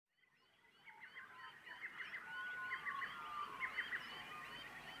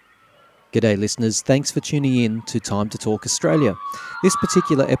G'day listeners, thanks for tuning in to Time to Talk Australia. This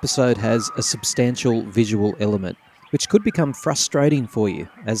particular episode has a substantial visual element, which could become frustrating for you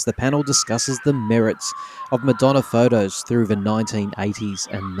as the panel discusses the merits of Madonna photos through the 1980s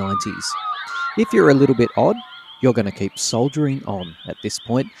and 90s. If you're a little bit odd, you're going to keep soldiering on at this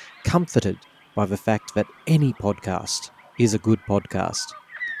point, comforted by the fact that any podcast is a good podcast.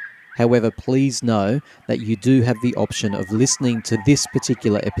 However, please know that you do have the option of listening to this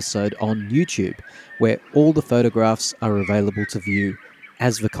particular episode on YouTube, where all the photographs are available to view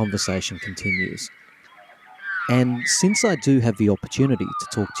as the conversation continues. And since I do have the opportunity to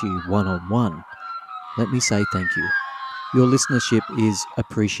talk to you one-on-one, let me say thank you. Your listenership is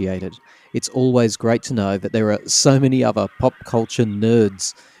appreciated. It's always great to know that there are so many other pop culture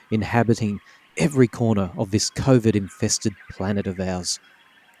nerds inhabiting every corner of this COVID-infested planet of ours.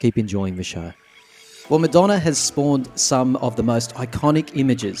 Keep enjoying the show. Well, Madonna has spawned some of the most iconic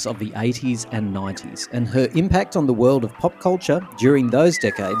images of the 80s and 90s, and her impact on the world of pop culture during those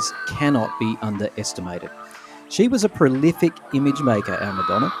decades cannot be underestimated. She was a prolific image maker, our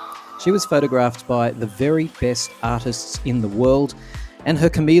Madonna. She was photographed by the very best artists in the world, and her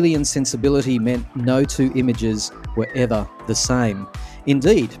chameleon sensibility meant no two images were ever the same.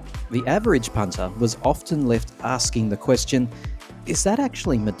 Indeed, the average punter was often left asking the question, is that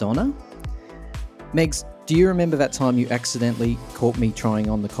actually Madonna? Megs, do you remember that time you accidentally caught me trying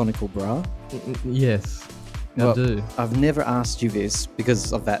on the conical bra? Yes, Well, I do. I've never asked you this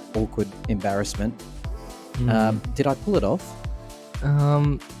because of that awkward embarrassment. Did I pull it off?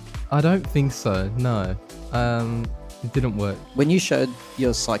 I don't think so. No, it didn't work. When you showed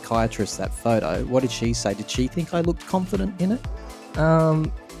your psychiatrist that photo, what did she say? Did she think I looked confident in it?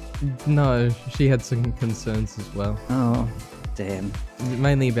 No, she had some concerns as well. Oh, damn.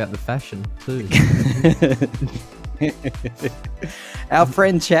 Mainly about the fashion too. Our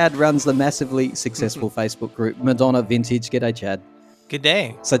friend Chad runs the massively successful Facebook group Madonna Vintage. G'day, Chad. Good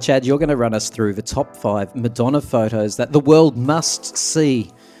day. So, Chad, you're going to run us through the top 5 Madonna photos that the world must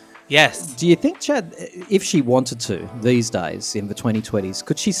see. Yes. Do you think, Chad, if she wanted to these days in the 2020s,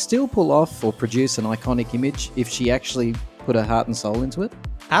 could she still pull off or produce an iconic image if she actually put her heart and soul into it?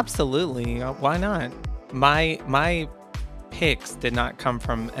 Absolutely. Why not? My picks did not come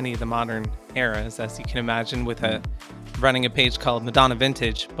from any of the modern eras, as you can imagine, with running a page called Madonna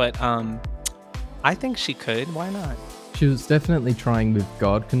Vintage. But I think she could. Why not? She was definitely trying with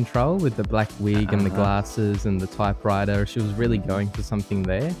God control, with the black wig and the glasses and the typewriter. She was really going for something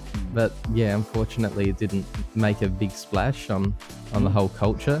there. But yeah, unfortunately, it didn't make a big splash on the whole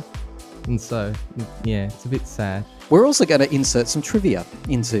culture. And so, yeah, it's a bit sad. We're also going to insert some trivia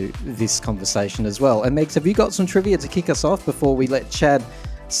into this conversation as well. And Megs, have you got some trivia to kick us off before we let Chad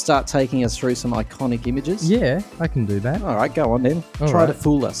start taking us through some iconic images? Yeah, I can do that. All right, go on then. All Try to right.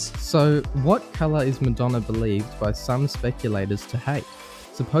 fool us. So, what colour is Madonna believed by some speculators to hate?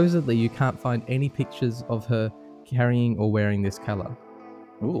 Supposedly, you can't find any pictures of her carrying or wearing this colour.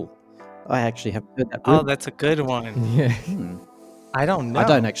 Ooh, I actually have heard that. Oh, that's a good one. Yeah. I don't know. I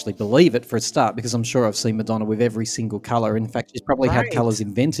don't actually believe it for a start because I'm sure I've seen Madonna with every single colour. In fact, she's probably had Right. colours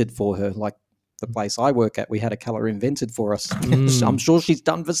invented for her, like the place I work at, we had a colour invented for us. Mm. I'm sure she's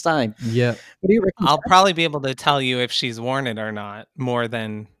done the same. Yeah. What do you reckon? I'll probably be able to tell you if she's worn it or not, more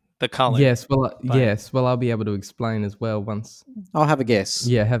than the color. Yes. Well, but- yes. Well, I'll be able to explain as well once. I'll have a guess.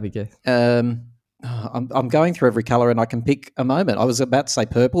 Yeah, have a guess. I'm going through every colour and I can pick a moment. I was about to say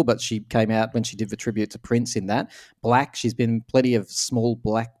purple, but she came out when she did the tribute to Prince in that. Black, she's been in plenty of small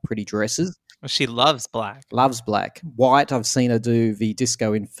black pretty dresses. She loves black. Loves black. White, I've seen her do the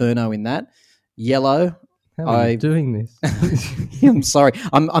Disco Inferno in that. Yellow, How are you doing this? I'm sorry.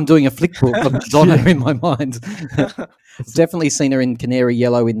 I'm doing a flick book of Madonna in my mind. Definitely seen her in Canary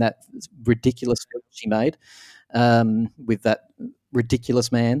Yellow in that ridiculous film she made with that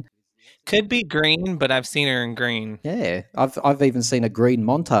ridiculous man. Could be green, but I've seen her in green. Yeah, I've even seen a green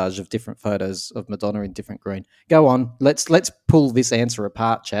montage of different photos of Madonna in different green. Go on, let's pull this answer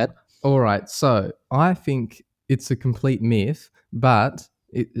apart, Chad. All right. So I think it's a complete myth, but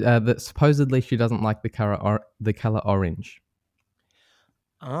that supposedly she doesn't like the color orange.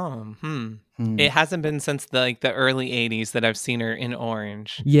 It hasn't been since the early 80s that I've seen her in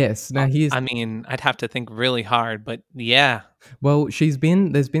orange. Yes. Now here's. I mean, I'd have to think really hard, but yeah. Well, there's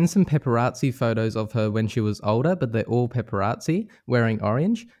been some paparazzi photos of her when she was older, but they're all paparazzi wearing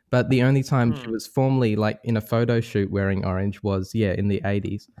orange. But the only time she was formally in a photo shoot wearing orange was, in the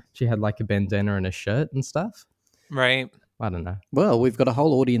 80s. She had a bandana and a shirt and stuff. Right. I don't know. Well, we've got a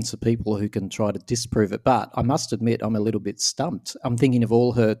whole audience of people who can try to disprove it, but I must admit I'm a little bit stumped. I'm thinking of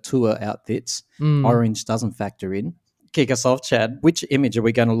all her tour outfits. Orange doesn't factor in. kick us off, Chad, which image are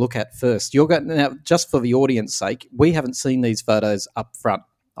we going to look at first? You're going now, just for the audience sake, we haven't seen these photos up front.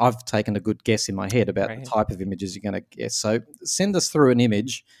 I've taken a good guess in my head about the Right. type of images you're going to guess. So send us through an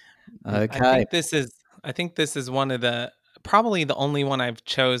image. I Okay. think this is one of the probably the only one I've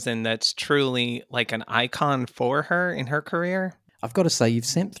chosen that's truly like an icon for her in her career. I've got to say, you've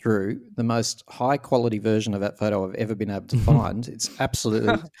sent through the most high quality version of that photo I've ever been able to find. It's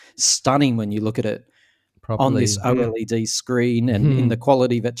absolutely stunning when you look at it on this Properly. OLED screen and in the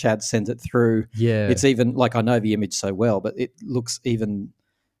quality that Chad sent it through. Yeah. It's even like, I know the image so well, but it looks even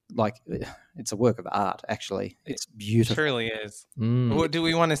like it's a work of art, actually. It's beautiful. Truly is. Mm. What do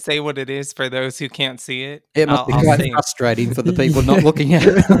we want to say what it is for those who can't see it? It must be I'll quite say it. frustrating for the people not looking at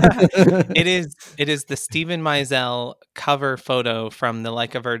it. It is the Stephen Meisel cover photo from the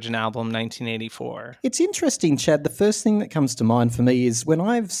Like a Virgin album 1984. It's interesting, Chad. The first thing that comes to mind for me is when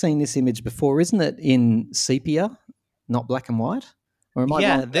I've seen this image before, isn't it in sepia, not black and white? Or am I Yeah,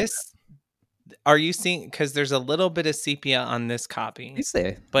 wrong about this are you seeing because there's a little bit of sepia on this that? copy, Is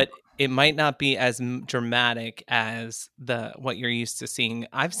there? but it might not be as dramatic as the what you're used to seeing.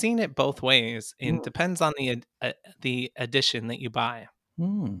 I've seen it both ways, and Mm. depends on the edition that you buy.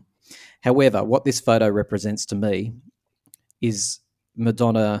 However, what this photo represents to me is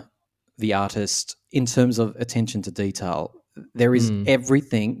Madonna, the artist, in terms of attention to detail. There is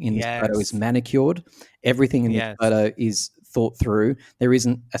everything in this photo is Yes. manicured. Everything in this Yes. photo is thought through. There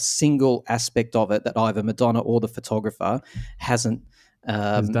isn't a single aspect of it that either Madonna or the photographer hasn't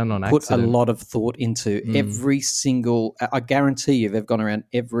done on put accident. a lot of thought into. Every single, I guarantee you, they've gone around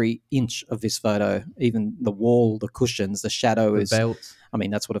every inch of this photo, even the wall, the cushions, the shadow The is. belt. I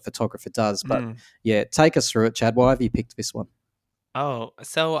mean, that's what a photographer does. But Mm. yeah, take us through it, Chad. Why have you picked this one? Oh,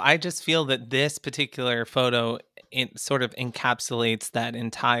 so I just feel that this particular photo sort of encapsulates that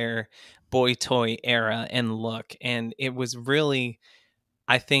entire boy toy era and look. And it was really,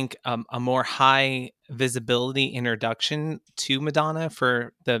 I think, a more high visibility introduction to Madonna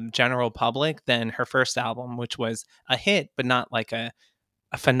for the general public than her first album, which was a hit, but not like a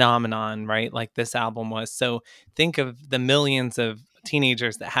phenomenon, right? Like this album was. So think of the millions of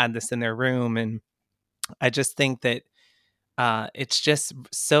teenagers that had this in their room. And I just think that it's just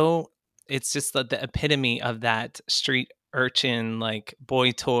so it's just the epitome of that street urchin, like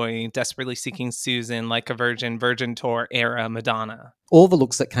boy toy, desperately seeking Susan, like a virgin tour era Madonna. All the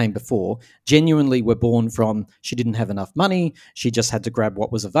looks that came before genuinely were born from she didn't have enough money. She just had to grab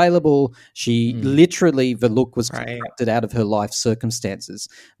what was available. She literally, the look was Right. constructed out of her life circumstances.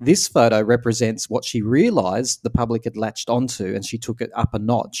 This photo represents what she realized the public had latched onto, and she took it up a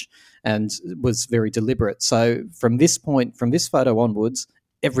notch and was very deliberate. So from this point, from this photo onwards,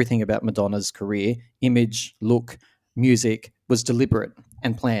 everything about Madonna's career, image, look, music was deliberate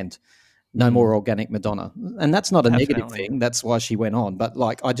and planned. No more organic Madonna. And that's not a negative Definitely. thing. That's why she went on. But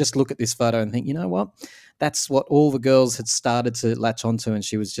like, I just look at this photo and think, you know what? That's what all the girls had started to latch onto. And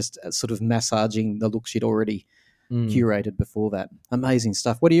she was just sort of massaging the look she'd already curated before that. Amazing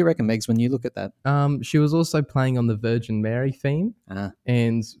stuff. What do you reckon, Megs, when you look at that? She was also playing on the Virgin Mary theme,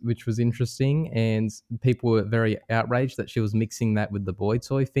 and which was interesting. And people were very outraged that she was mixing that with the boy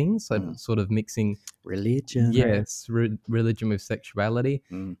toy thing, so sort of mixing religion. Yes, religion with sexuality.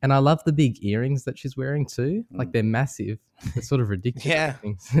 And I love the big earrings that she's wearing too. Like they're massive. They're sort of ridiculous.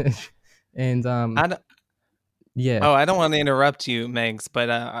 Yeah. And yeah. Oh, I don't want to interrupt you, Megs, but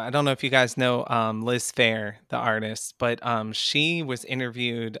I don't know if you guys know Liz Phair, the artist, but she was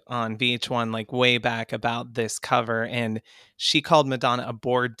interviewed on VH1 like way back about this cover, and she called Madonna a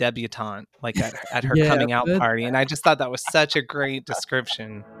bored debutante, like at her Yeah, coming I've out heard party, and I just thought that was such a great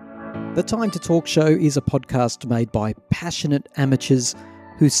description. The Time to Talk show is a podcast made by passionate amateurs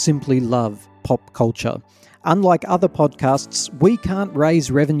who simply love pop culture. Unlike other podcasts, we can't raise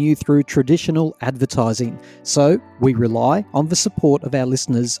revenue through traditional advertising, so we rely on the support of our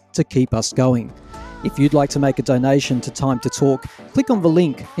listeners to keep us going. If you'd like to make a donation to Time to Talk, click on the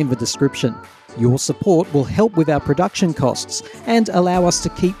link in the description. Your support will help with our production costs and allow us to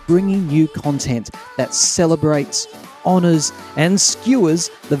keep bringing you content that celebrates, honours and skewers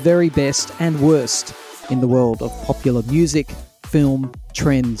the very best and worst in the world of popular music, film,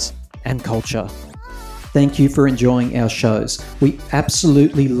 trends and culture. Thank you for enjoying our shows. We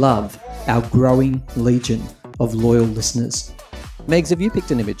absolutely love our growing legion of loyal listeners. Megs, have you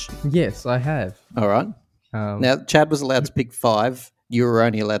picked an image? Yes, I have. All right. Now, Chad was allowed to pick 5. You were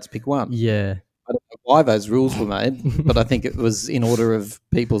only allowed to pick 1. Yeah. I don't know why those rules were made, but I think it was in order of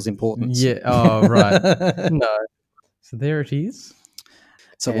people's importance. Yeah. Oh, right. No. So there it is.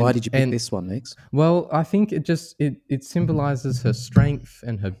 So why did you pick this one, Megs? Well, I think it symbolizes her strength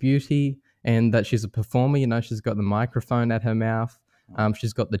and her beauty, and that she's a performer. She's got the microphone at her mouth.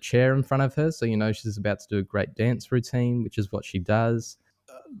 She's got the chair in front of her, so she's about to do a great dance routine, which is what she does.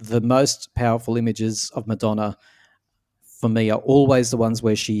 The most powerful images of Madonna for me are always the ones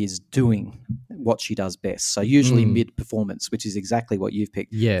where she is doing what she does best. So usually mid-performance, which is exactly what you've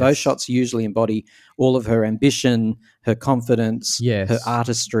picked. Yes. Those shots usually embody all of her ambition, her confidence, Yes. her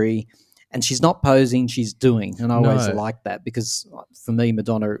artistry. And she's not posing, she's doing. And I always No. like that because for me,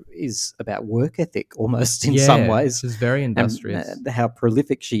 Madonna is about work ethic almost in some ways. She's very industrious. And how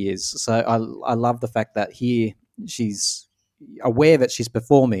prolific she is. So I love the fact that here she's aware that she's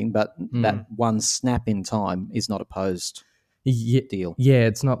performing, but that one snap in time is not a posed deal. Yeah,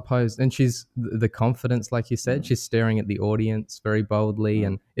 it's not posed. And she's the confidence, like you said, she's staring at the audience very boldly.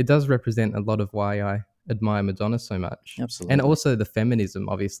 And it does represent a lot of why I admire Madonna so much. Absolutely. And also the feminism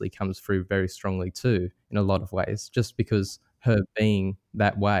obviously comes through very strongly too, in a lot of ways, just because her being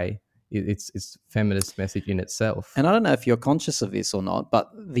that way, it's feminist message in itself. And I don't know if you're conscious of this or not, but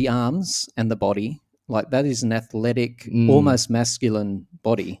the arms and the body, like that is an athletic, almost masculine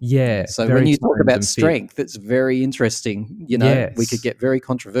body. Yeah. So when you talk about strength, it's very interesting. Yes. We could get very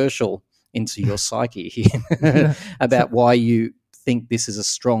controversial into your psyche here about why you think this is a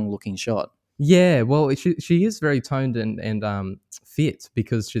strong looking shot. Yeah, well, she is very toned and fit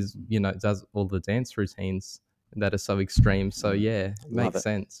because she's does all the dance routines that are so extreme. So yeah, it makes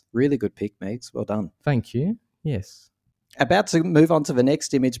sense. Really good pick, Megs. Well done. Thank you. Yes. About to move on to the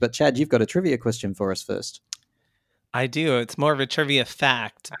next image, but Chad, you've got a trivia question for us first. I do. It's more of a trivia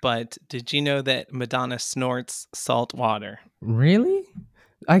fact, but did you know that Madonna snorts salt water? Really?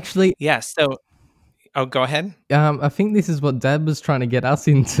 Actually, yes. Yeah, so, go ahead. I think this is what Dad was trying to get us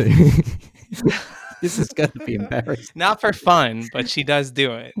into. This is going to be embarrassing. Not for fun, but she does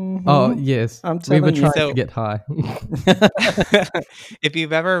do it. Mm-hmm. Oh, yes. We were trying to get high. If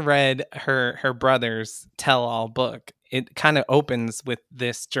you've ever read her brother's tell-all book, it kind of opens with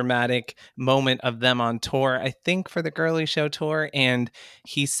this dramatic moment of them on tour, I think for the Girly Show tour. And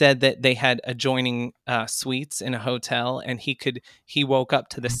he said that they had adjoining suites in a hotel, and he woke up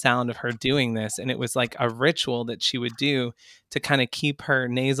to the sound of her doing this. And it was like a ritual that she would do to kind of keep her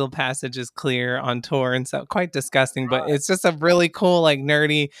nasal passages clear on tour. And so quite disgusting, but it's just a really cool, like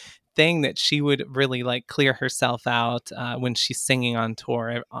nerdy thing that she would really like clear herself out when she's singing on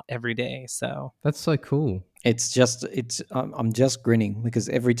tour every day. So that's so cool. I'm just grinning because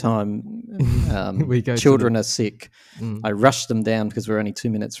every time children are sick, I rush them down because we're only 2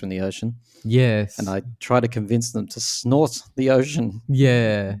 minutes from the ocean. Yes. And I try to convince them to snort the ocean.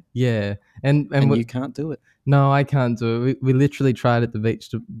 Yeah, yeah. And you can't do it. No, I can't do it. We literally tried at the beach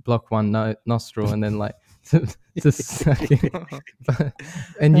to block one nostril and then like to suck it.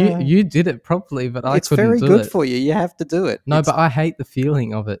 And you did it properly, but I couldn't do it. It's very good for you. You have to do it. No, but I hate the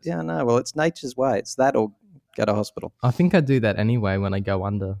feeling of it. Yeah, no. Well, it's nature's way. It's that or go to hospital. I think I do that anyway when I go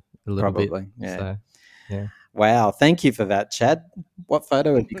under a little bit. Probably, yeah. So, yeah. Wow, thank you for that, Chad. What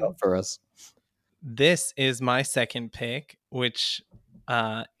photo have you got for us? This is my second pick, which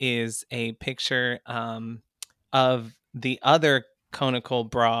is a picture of the other conical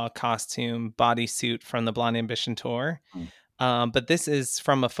bra costume bodysuit from the Blonde Ambition tour. But this is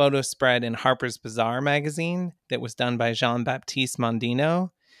from a photo spread in Harper's Bazaar magazine that was done by Jean-Baptiste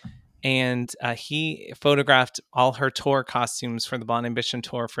Mondino. And he photographed all her tour costumes for the Blonde Ambition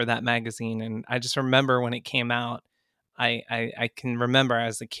tour for that magazine. And I just remember when it came out, I can remember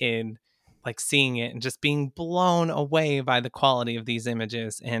as a kid, like seeing it and just being blown away by the quality of these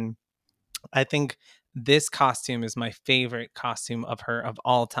images. And I think this costume is my favorite costume of her of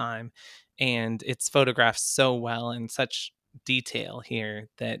all time. And it's photographed so well in such detail here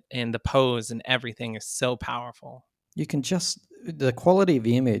and the pose and everything is so powerful. You can the quality of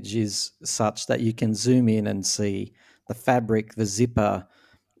the image is such that you can zoom in and see the fabric, the zipper,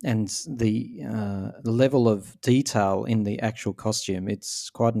 and the level of detail in the actual costume. It's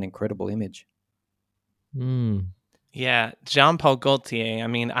quite an incredible image. Yeah, Jean-Paul Gaultier. I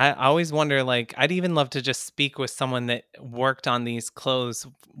mean, I always wonder, like, I'd even love to just speak with someone that worked on these clothes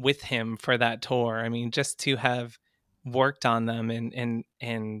with him for that tour. I mean, just to have worked on them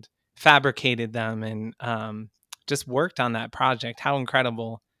and fabricated them and just worked on that project. How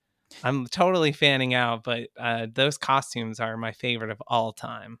incredible. I'm totally fanning out, but those costumes are my favorite of all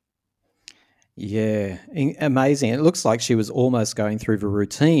time. Yeah, amazing. It looks like she was almost going through the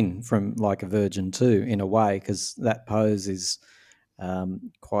routine from like a virgin too, in a way, because that pose is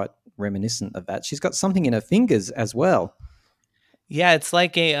quite reminiscent of that. She's got something in her fingers as well. Yeah, it's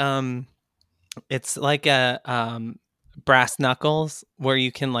like a brass knuckles where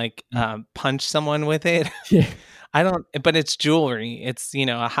you can like punch someone with it. Yeah. I don't, but it's jewelry. It's,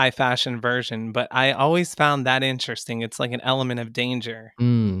 a high fashion version, but I always found that interesting. It's like an element of danger.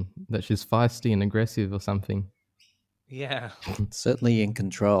 That she's feisty and aggressive or something. Yeah. Certainly in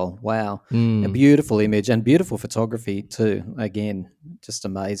control. Wow. A Mm. beautiful image and beautiful photography too. Again, just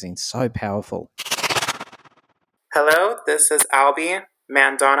amazing. So powerful. Hello, this is Albie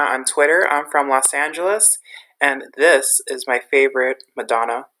Madonna on Twitter. I'm from Los Angeles, and this is my favorite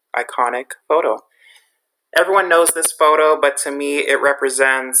Madonna iconic photo. Everyone knows this photo, but to me it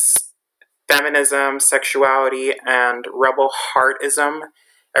represents feminism, sexuality, and rebel heartism,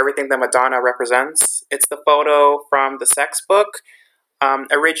 everything that Madonna represents. It's the photo from the Sex Book,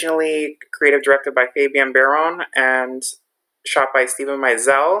 originally creative directed by Fabian Baron and shot by Stephen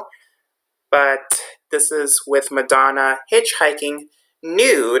Meisel. But this is with Madonna hitchhiking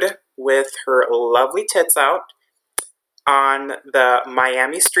nude with her lovely tits out on the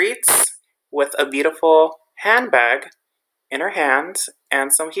Miami streets with a beautiful handbag in her hand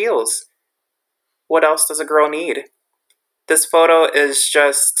and some heels. What else does a girl need? This photo is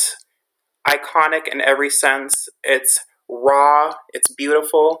just iconic in every sense. It's raw, it's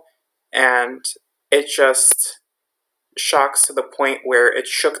beautiful, and it just shocks to the point where it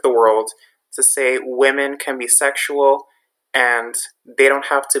shook the world to say women can be sexual and they don't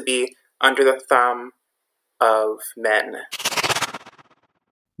have to be under the thumb of men.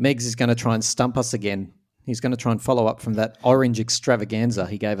 Megs is going to try and stump us again. He's going to try and follow up from that orange extravaganza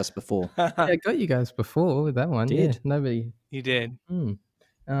he gave us before. Yeah, I got you guys before with that one. Did. Yeah, nobody. You did.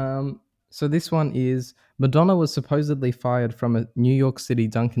 So this one is Madonna was supposedly fired from a New York City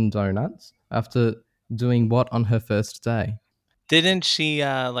Dunkin' Donuts after doing what on her first day? Didn't she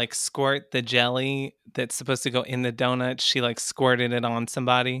like squirt the jelly that's supposed to go in the donut? She like squirted it on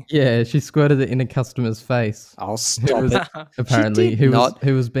somebody. Yeah, she squirted it in a customer's face. I'll stop it. Apparently, did who not.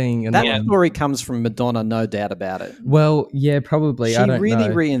 was being That annoying. story comes from Madonna, no doubt about it. Well, yeah, probably. She I don't really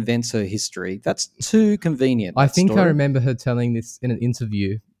know. reinvents her history. That's too convenient. I that think I story. remember her telling this in an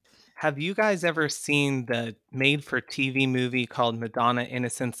interview. Have you guys ever seen the made-for-TV movie called Madonna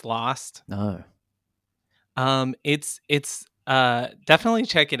Innocence Lost? No. It's definitely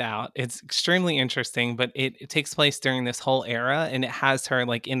check it out. It's extremely interesting, but it takes place during this whole era, and it has her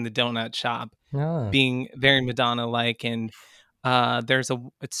like in the donut shop, Ah. being very Madonna-like, and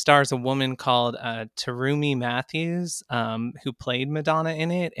it stars a woman called Terumi Matthews, who played Madonna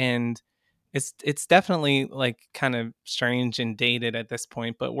in it, and it's definitely like kind of strange and dated at this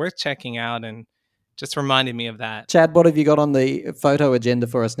point, but worth checking out, and just reminded me of that. Chad, what have you got on the photo agenda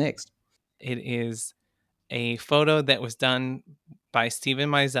for us next? It is a photo that was done by Stephen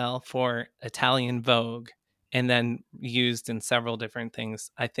Meisel for Italian Vogue and then used in several different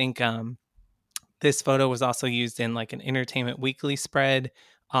things. I think this photo was also used in like an Entertainment Weekly spread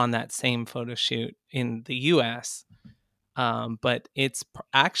on that same photo shoot in the US. But it's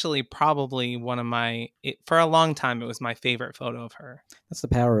actually probably for a long time, it was my favorite photo of her. That's the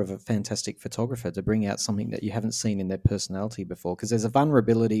power of a fantastic photographer to bring out something that you haven't seen in their personality before, because there's a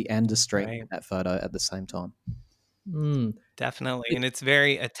vulnerability and a strength in that photo at the same time. Definitely. And it's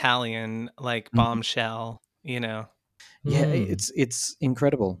very Italian, like bombshell, Yeah, it's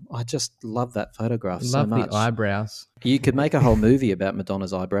incredible. I just love that photograph so much. The eyebrows. You could make a whole movie about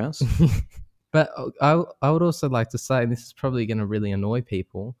Madonna's eyebrows. But I would also like to say, and this is probably going to really annoy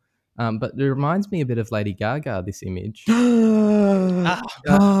people, but it reminds me a bit of Lady Gaga, this image. I'm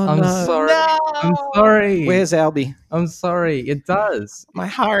sorry. No! I'm sorry. Where's Albie? I'm sorry. It does. My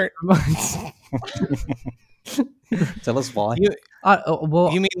heart. Tell us why.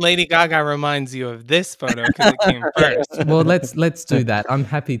 Well, You mean Lady Gaga reminds you of this photo because it came first? well, let's do that. I'm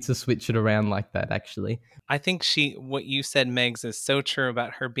happy to switch it around like that, actually. I think what you said, Megs, is so true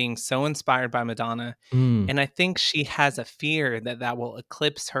about her being so inspired by Madonna. And I think she has a fear that will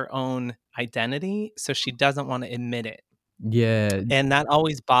eclipse her own identity. So she doesn't want to admit it. Yeah. And that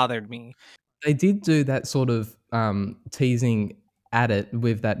always bothered me. They did do that sort of teasing at it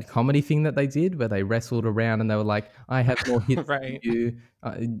with that comedy thing that they did where they wrestled around and they were like, I have more hits than you.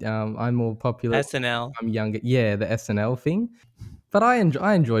 I'm more popular. SNL. I'm younger. Yeah, the SNL thing. But I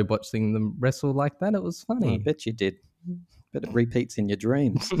enjoy watching them wrestle like that. It was funny. I bet you did. But it repeats in your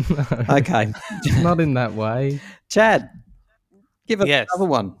dreams. No, Okay. not in that way. Chad, give us Yes. another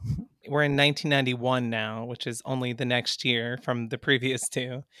one. We're in 1991 now, which is only the next year from the previous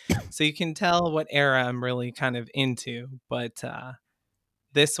two. So you can tell what era I'm really kind of into. But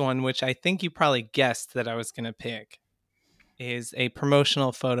this one, which I think you probably guessed that I was going to pick, is a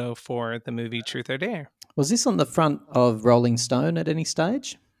promotional photo for the movie Truth or Dare. Was this on the front of Rolling Stone at any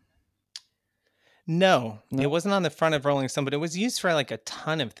stage? No, No. it wasn't on the front of Rolling Stone, but it was used for like a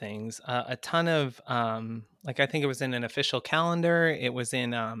ton of things. A ton of like I think it was in an official calendar. It was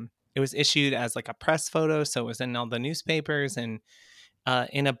in it was issued as like a press photo, so it was in all the newspapers and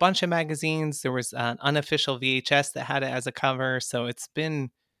in a bunch of magazines. There was an unofficial VHS that had it as a cover, so it's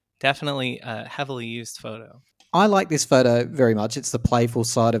been definitely a heavily used photo. I like this photo very much. It's the playful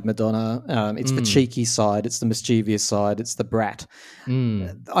side of Madonna. It's the cheeky side. It's the mischievous side. It's the brat.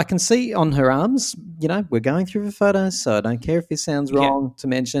 I can see on her arms, we're going through the photos, so I don't care if this sounds Yeah. wrong to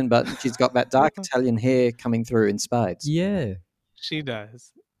mention, but she's got that dark Italian hair coming through in spades. Yeah. She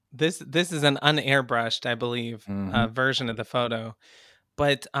does. This is an unairbrushed, I believe, version of the photo.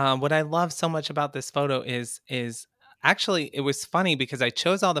 But what I love so much about this photo is actually it was funny because I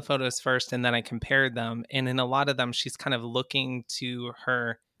chose all the photos first and then I compared them, and in a lot of them she's kind of looking to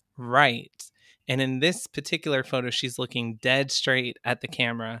her right. And in this particular photo, she's looking dead straight at the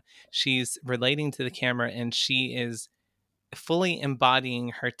camera. She's relating to the camera, and she is fully embodying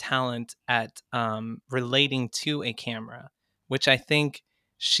her talent at relating to a camera, which I think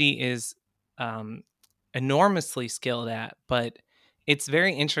she is um, enormously skilled at. But it's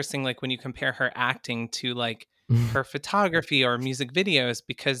very interesting, like when you compare her acting to like her photography or music videos,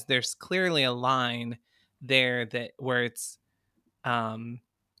 because there's clearly a line there that where it's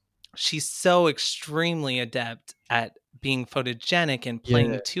she's so extremely adept at being photogenic and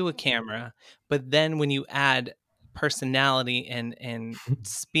playing Yeah. to a camera, but then when you add personality and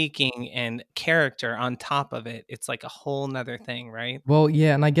speaking and character on top of it, it's like a whole nother thing, right? Well,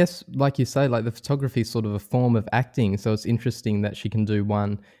 yeah, and I guess, like you say, like the photography is sort of a form of acting, so it's interesting that she can do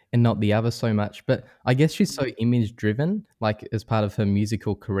one and not the other so much. But I guess she's so image driven, like as part of her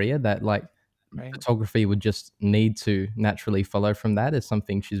musical career, that like Right. photography would just need to naturally follow from that as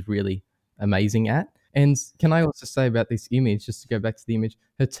something she's really amazing at. And can I also say about this image, just to go back to the image,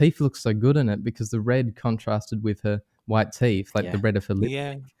 her teeth look so good in it because the red contrasted with her white teeth, like the Yeah. red of her lip.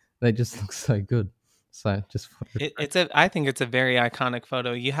 Yeah. They just look so good. So just I think it's a very iconic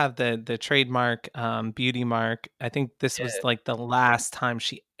photo. You have the trademark beauty mark. I think this was like the last time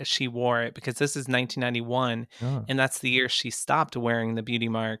she wore it, because this is 1991, Oh. and that's the year she stopped wearing the beauty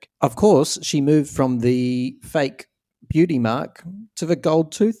mark. Of course, she moved from the fake beauty mark to the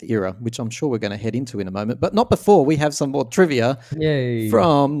gold tooth era, which I'm sure we're going to head into in a moment, but not before we have some more trivia Yay.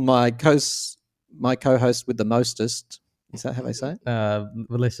 from my co-host with the mostest. Is that how they say it? Well,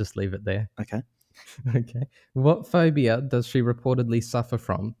 let's just leave it there. Okay. Okay. What phobia does she reportedly suffer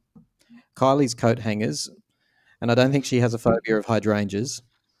from? Kylie's coat hangers, and I don't think she has a phobia of hydrangeas,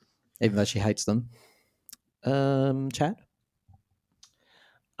 even though she hates them. Chad?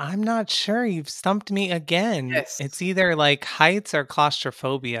 I'm not sure. You've stumped me again. Yes. It's either like heights or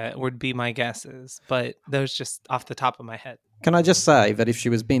claustrophobia would be my guesses, but those just off the top of my head. Can I just say that if she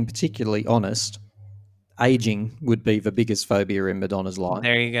was being particularly honest, aging would be the biggest phobia in Madonna's life.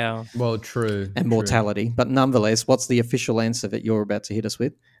 There you go. Well, true. And mortality. But nonetheless, what's the official answer that you're about to hit us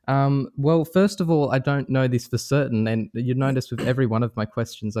with? Well, first of all, I don't know this for certain, and you notice with every one of my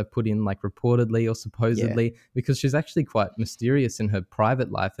questions I put in like reportedly or supposedly, because she's actually quite mysterious in her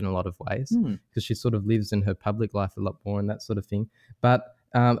private life in a lot of ways, because she sort of lives in her public life a lot more and that sort of thing. But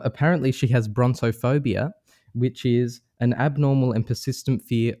apparently she has brontophobia, which is an abnormal and persistent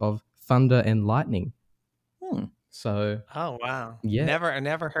fear of thunder and lightning. So, Oh wow. Yeah.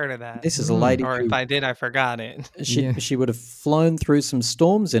 Never heard of that. This is a lady Or who if I did, I forgot it. she would have flown through some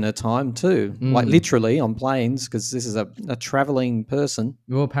storms in her time too, like literally on planes, because this is a traveling person.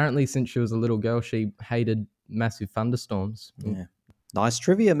 well, apparently since she was a little girl, she hated massive thunderstorms. Yeah. Nice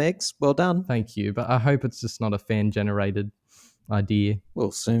trivia, Megs. Well done. Thank you, but I hope it's just not a fan-generated idea.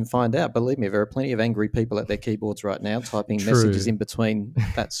 We'll soon find out. Believe me, there are plenty of angry people at their keyboards right now typing messages in between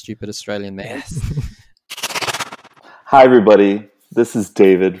that stupid Australian man. Yes. Hi, everybody. This is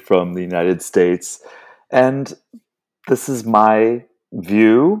David from the United States, and this is my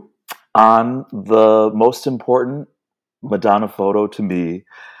view on the most important Madonna photo to me.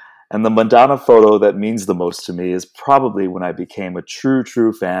 And the Madonna photo that means the most to me is probably when I became a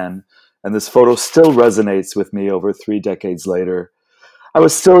true fan, and this photo still resonates with me over 3 decades later. I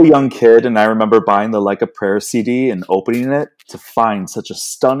was still a young kid, and I remember buying the Like a Prayer CD and opening it to find such a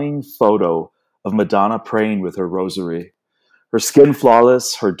stunning photo of Madonna praying with her rosary. Her skin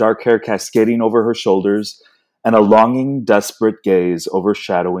flawless, her dark hair cascading over her shoulders, and a longing, desperate gaze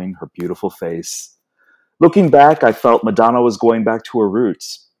overshadowing her beautiful face. Looking back, I felt Madonna was going back to her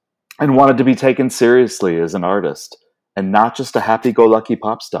roots and wanted to be taken seriously as an artist and not just a happy-go-lucky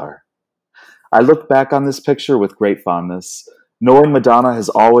pop star. I look back on this picture with great fondness, knowing Madonna has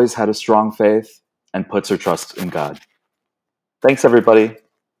always had a strong faith and puts her trust in God. Thanks, everybody.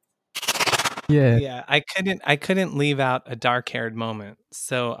 Yeah. Yeah, I couldn't leave out a dark-haired moment.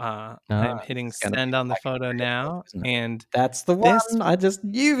 So I'm hitting It's gonna send be on the black and photo red, now, isn't it? and That's the this one. I just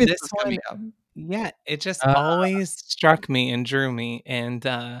knew this this was got me. coming up. Yeah, it just Uh, always struck me and drew me, and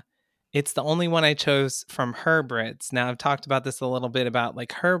it's the only one I chose from her Brits. Now I've talked about this a little bit about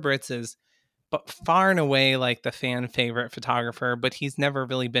like her Brits is but far and away like the fan favorite photographer, but he's never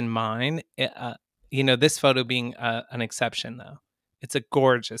really been mine. This photo being an exception though. It's a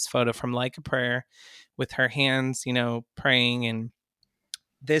gorgeous photo from Like a Prayer with her hands, praying. And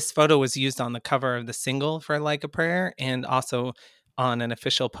this photo was used on the cover of the single for Like a Prayer and also on an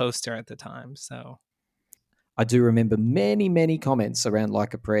official poster at the time. So I do remember many, many comments around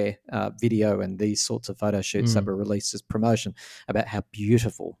Like a Prayer video and these sorts of photo shoots that were released as promotion about how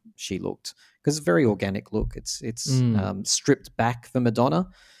beautiful she looked, because it's a very organic look. It's stripped back for Madonna.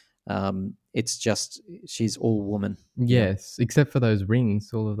 It's just she's all woman. yes, except for those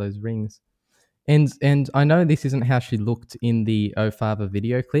rings, all of those rings. And I know this isn't how she looked in the O Father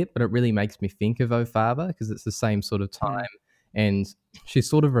video clip, but it really makes me think of O Father because it's the same sort of time. And she's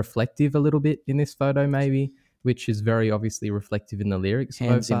sort of reflective a little bit in this photo, maybe, which is very obviously reflective in the lyrics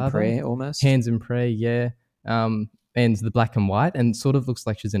Hands of O in Father. prayer, almost. Hands in prayer, yeah. And the black and white, and sort of looks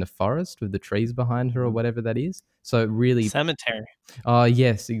like she's in a forest with the trees behind her or whatever that is. So it really, cemetery. oh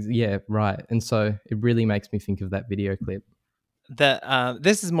yes, yeah, right. And so it really makes me think of that video clip.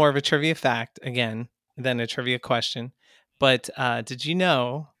 This is more of a trivia fact again than a trivia question, but did you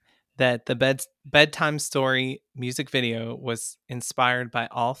know that the bedtime story music video was inspired by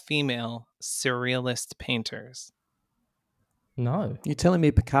all female surrealist painters? No. You telling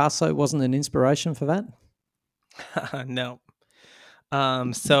me Picasso wasn't an inspiration for that? No.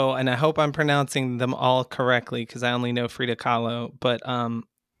 And I hope I'm pronouncing them all correctly because I only know Frida Kahlo, but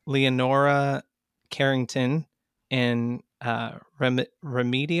Leonora Carrington and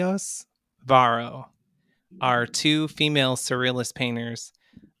Remedios Varo are two female surrealist painters.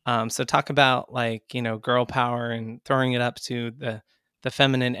 So talk about girl power and throwing it up to the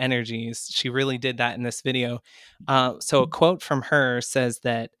feminine energies. She really did that in this video. So a quote from her says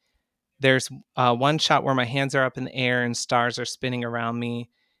that there's one shot where my hands are up in the air and stars are spinning around me,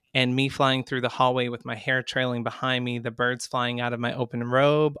 and me flying through the hallway with my hair trailing behind me, the birds flying out of my open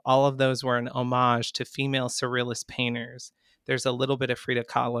robe. All of those were an homage to female surrealist painters. There's a little bit of Frida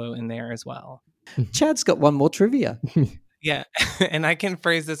Kahlo in there as well. Chad's got one more trivia. Yeah, and I can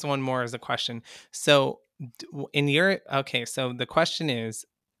phrase this one more as a question. So, so the question is,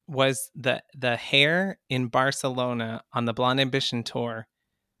 was the hair in Barcelona on the Blonde Ambition tour?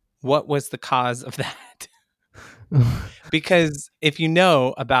 What was the cause of that? Because if you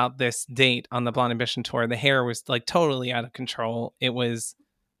know about this date on the Blonde Ambition tour, the hair was like totally out of control. It was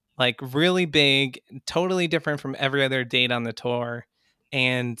like really big, totally different from every other date on the tour,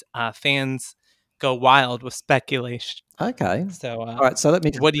 and fans go wild with speculation. Okay. So, All right, so let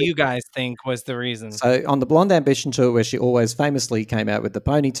me just what do you guys think was the reason? So on the Blonde Ambition tour, where she always famously came out with the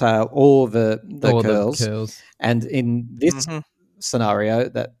ponytail or the curls, and in this scenario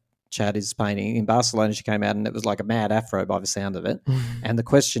that Chad is painting in Barcelona, she came out and it was like a mad afro by the sound of it. And the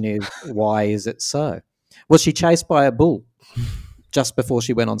question is, why is it so? Was she chased by a bull just before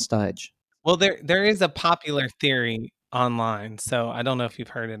she went on stage? Well, there is a popular theory online, so I don't know if you've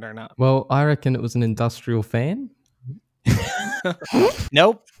heard it or not. Well, I reckon it was an industrial fan.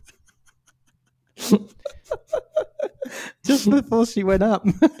 Nope. Just before she went up.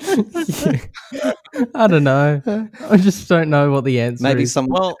 Yeah. I don't know. I just don't know what the answer Maybe is.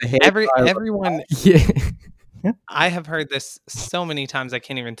 someone. Well, everyone. Yeah. I have heard this so many times I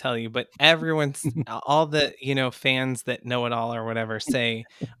can't even tell you, but everyone's all the fans that know it all or whatever say,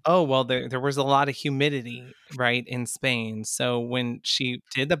 oh well, there was a lot of humidity right in Spain, so when she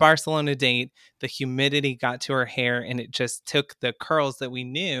did the Barcelona date, the humidity got to her hair and it just took the curls that we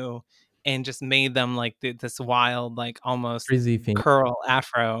knew and just made them like this wild, like almost Frizzy thing. curl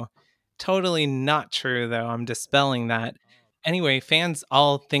afro. Totally not true though. I'm dispelling that. Anyway, fans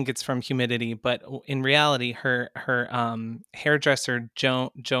all think it's from humidity, but in reality, her hairdresser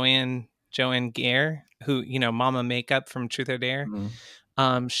Joanne Gare, who Mama Makeup from Truth or Dare,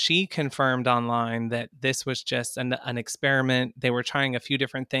 she confirmed online that this was just an experiment. They were trying a few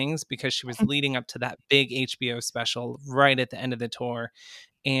different things because she was leading up to that big HBO special right at the end of the tour,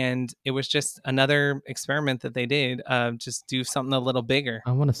 and it was just another experiment that they did. Just do something a little bigger.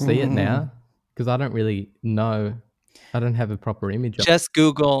 I want to see it now because I don't really know. I don't have a proper image. Just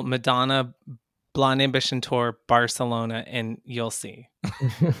Google Madonna Blonde Ambition Tour Barcelona and you'll see.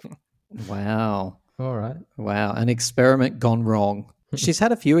 Wow. All right. Wow. An experiment gone wrong. She's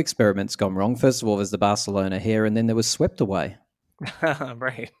had a few experiments gone wrong. First of all, there's the Barcelona hair, and then there was Swept Away.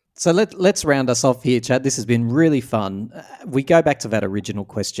 Right. So let's round us off here, Chad. This has been really fun. We go back to that original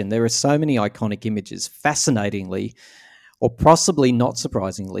question. There are so many iconic images. Fascinatingly, or possibly not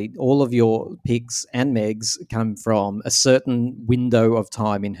surprisingly, all of your picks and Meg's come from a certain window of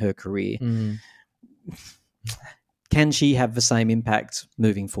time in her career. Can she have the same impact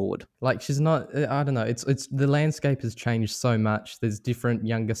moving forward? Like, she's not, I don't know, it's the landscape has changed so much. There's different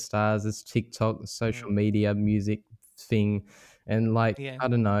younger stars, there's TikTok, the social media, music thing, and like, Yeah. I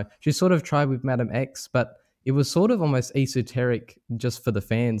don't know. She sort of tried with Madam X, but it was sort of almost esoteric just for the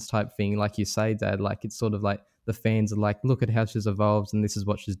fans type thing, like you say, Dad. Like, it's sort of like the fans are like, look at how she's evolved and this is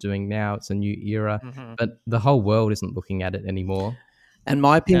what she's doing now. It's a new era. But the whole world isn't looking at it anymore. And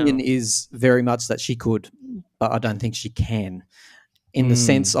my opinion No. is very much that she could, but I don't think she can. In the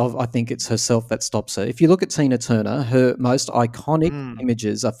sense of, I think it's herself that stops her. If you look at Tina Turner, her most iconic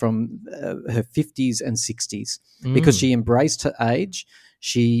images are from her 50s and 60s because she embraced her age.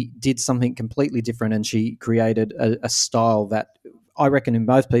 She did something completely different, and she created a style that I reckon in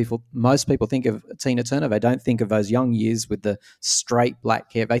most people think of Tina Turner. They don't think of those young years with the straight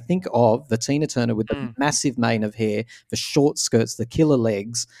black hair. They think of the Tina Turner with the massive mane of hair, the short skirts, the killer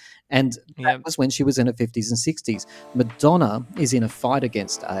legs. And that was when she was in her 50s and 60s. Madonna is in a fight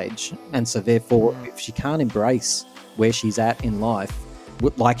against age. And so therefore, if she can't embrace where she's at in life,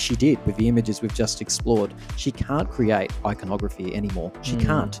 like she did with the images we've just explored, she can't create iconography anymore. She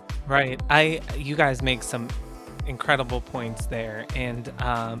can't. Right. You guys make some incredible points there, and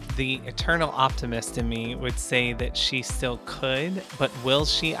the eternal optimist in me would say that she still could, but will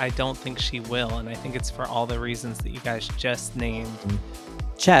she? I don't think she will, and I think it's for all the reasons that you guys just named.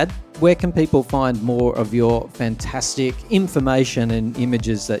 Chad, where can people find more of your fantastic information and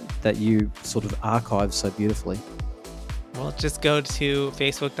images that you sort of archive so beautifully? Well, just go to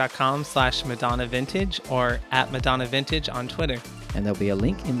facebook.com/Madonna Vintage or @Madonna Vintage on Twitter. And there'll be a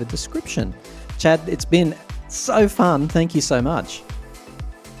link in the description. Chad, it's been so fun. Thank you so much.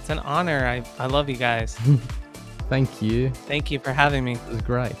 It's an honor. I love you guys. Thank you. Thank you for having me. It was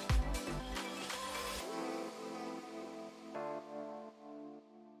great.